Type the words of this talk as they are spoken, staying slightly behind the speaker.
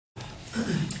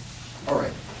All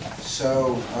right.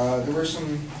 So there were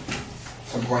some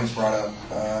points brought up.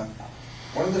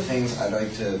 One of the things I'd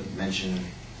like to mention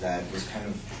that was kind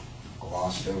of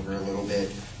glossed over a little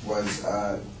bit was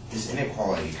this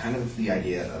inequality, kind of the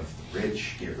idea of the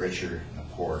rich get richer and the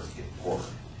poor get poorer.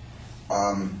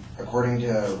 According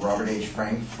to Robert H.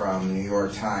 Frank from New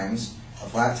York Times, a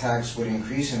flat tax would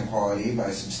increase inequality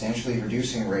by substantially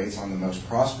reducing rates on the most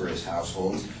prosperous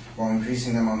households while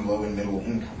increasing them on low and middle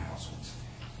income households.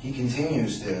 He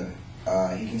continues to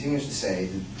say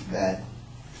that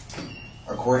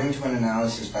according to an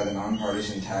analysis by the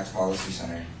Nonpartisan Tax Policy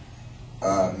Center,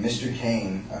 Mr.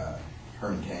 Kane,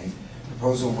 Herman Cain,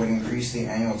 proposal would increase the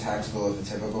annual tax bill of a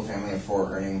typical family of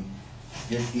four earning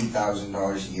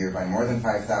 $50,000 a year by more than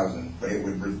 $5,000, but it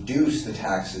would reduce the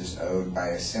taxes owed by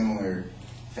a similar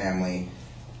family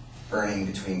earning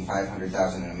between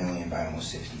 $500,000 and $1 million by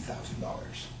almost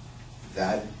 $60,000.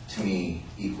 That, to me,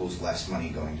 equals less money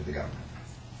going to the government.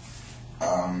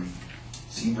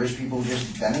 See, rich people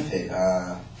just benefit.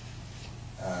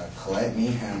 Colette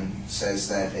Meehan says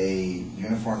that a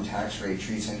uniform tax rate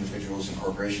treats individuals and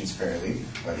corporations fairly,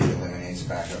 but it eliminates a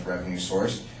backup revenue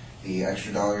source. The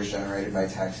extra dollars generated by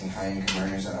taxing high-income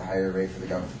earners at a higher rate for the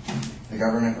government. The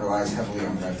government relies heavily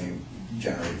on revenue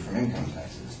generated from income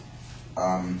taxes.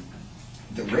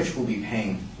 The rich will be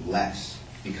paying less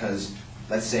because,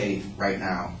 let's say right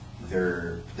now,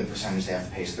 the percentage they have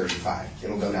to pay is 35.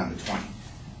 It'll go down to 20.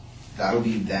 That'll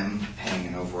be them paying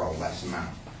an overall less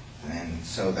amount. And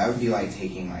so that would be like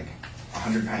taking like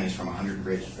 100 pennies from 100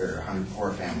 rich or 100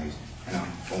 poor families and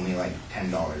only like $10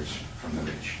 from the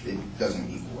rich. It doesn't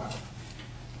equal out.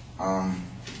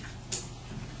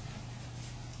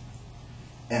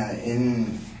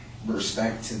 In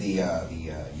respect to the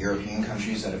European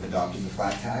countries that have adopted the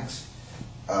flat tax,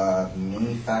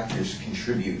 many factors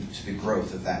contribute to the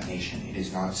growth of that nation. It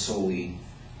is not solely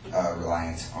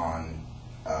reliant on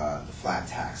the flat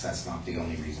tax. That's not the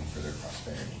only reason for their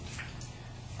prosperity.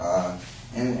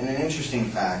 And an interesting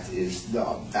fact is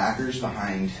the backers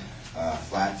behind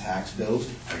flat tax bills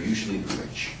are usually the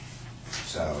rich.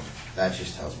 So that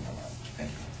just tells me a lot.